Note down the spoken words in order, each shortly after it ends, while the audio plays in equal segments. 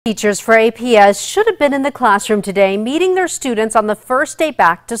Teachers for APS should have been in the classroom today meeting their students on the first day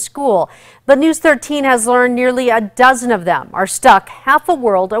back to school. But News 13 has learned nearly a dozen of them are stuck half a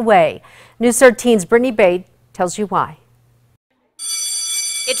world away. News 13's Brittany Bate tells you why.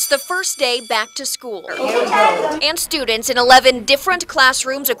 It's the first day back to school, and students in 11 different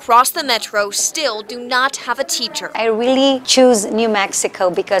classrooms across the metro still do not have a teacher. I really choose New Mexico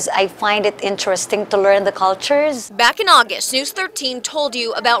because I find it interesting to learn the cultures. Back in August, News 13 told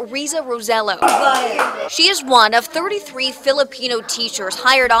you about Riza Rosello. She is one of 33 Filipino teachers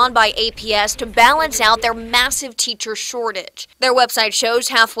hired on by APS to balance out their massive teacher shortage. Their website shows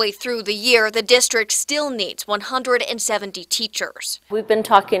halfway through the year, the district still needs 170 teachers. We've been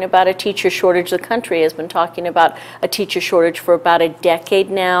talking about a teacher shortage. The country has been talking about a teacher shortage for about a decade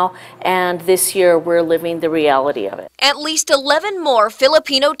now, and this year we're living the reality of it. At least 11 more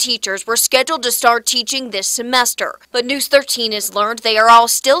Filipino teachers were scheduled to start teaching this semester, but News 13 has learned they are all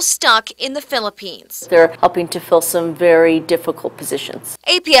still stuck in the Philippines. They're helping to fill some very difficult positions.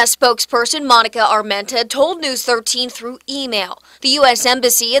 APS spokesperson Monica Armenta told News 13 through email. The U.S.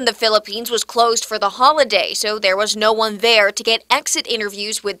 Embassy in the Philippines was closed for the holiday, so there was no one there to get exit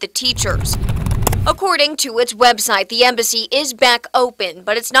interviews with the teachers. According to its website, the embassy is back open,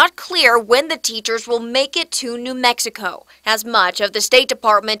 but it's not clear when the teachers will make it to New Mexico, as much of the State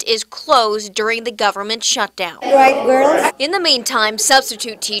Department is closed during the government shutdown. Right, girls? In the meantime,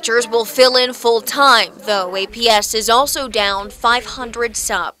 substitute teachers will fill in full-time, though APS is also down 500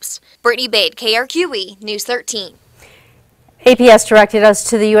 subs. Brittany Bate, KRQE, News 13. APS directed us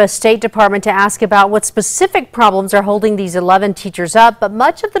to the U.S. State Department to ask about what specific problems are holding these 11 teachers up, but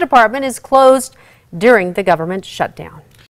much of the department is closed during the government shutdown.